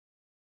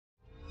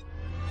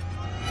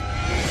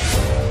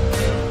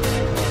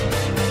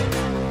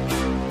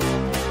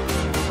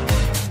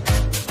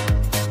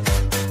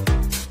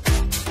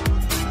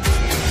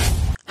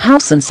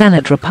House and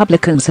Senate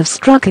Republicans have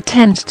struck a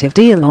tentative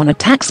deal on a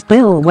tax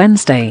bill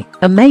Wednesday,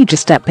 a major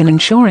step in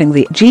ensuring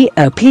the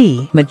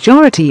GOP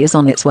majority is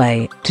on its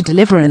way to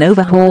deliver an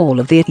overhaul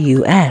of the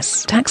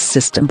U.S. tax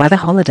system by the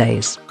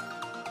holidays.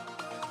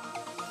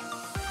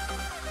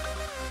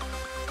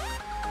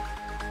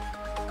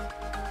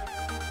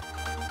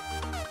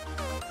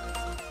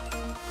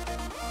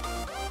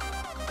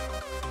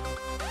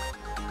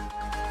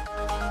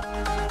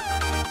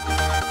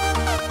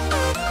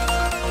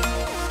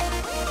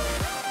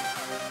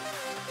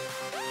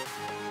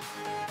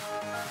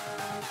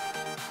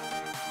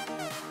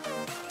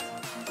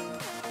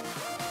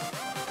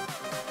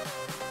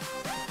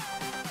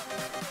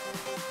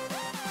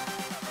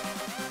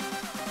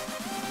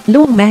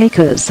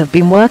 Lawmakers have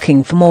been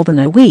working for more than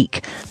a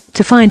week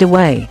to find a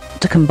way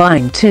to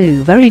combine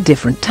two very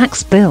different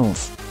tax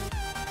bills.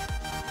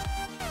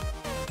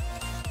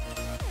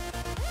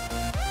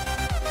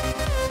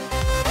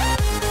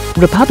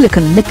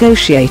 Republican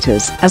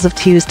negotiators, as of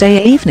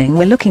Tuesday evening,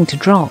 were looking to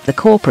drop the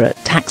corporate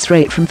tax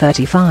rate from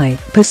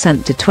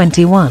 35% to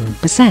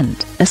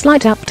 21%, a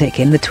slight uptick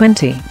in the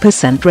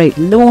 20% rate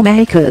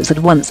lawmakers had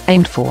once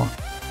aimed for.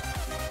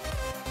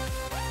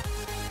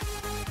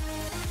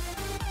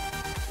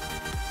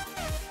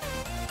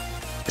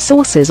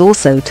 Sources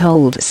also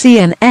told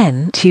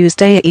CNN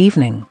Tuesday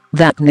evening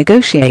that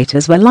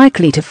negotiators were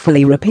likely to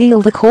fully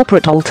repeal the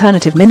corporate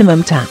alternative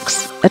minimum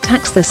tax, a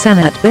tax the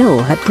Senate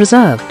bill had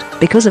preserved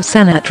because of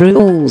Senate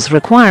rules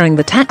requiring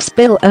the tax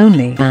bill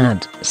only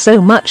add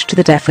so much to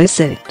the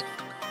deficit.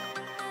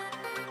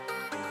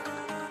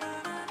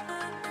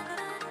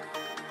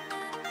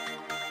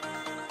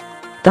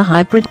 The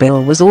hybrid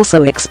bill was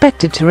also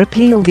expected to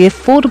repeal the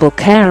Affordable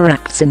Care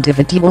Act's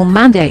individual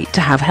mandate to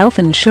have health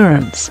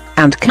insurance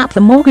and cap the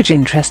mortgage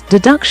interest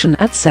deduction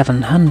at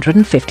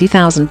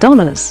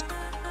 $750,000.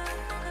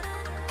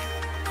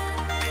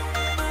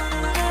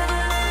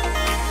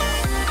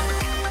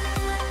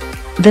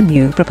 The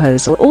new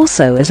proposal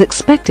also is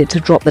expected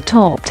to drop the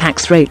top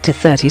tax rate to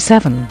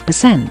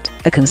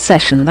 37%, a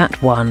concession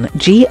that one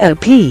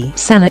GOP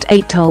Senate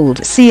aide told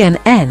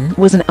CNN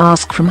was an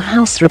ask from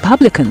House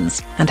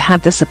Republicans and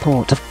had the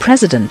support of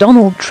President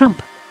Donald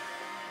Trump.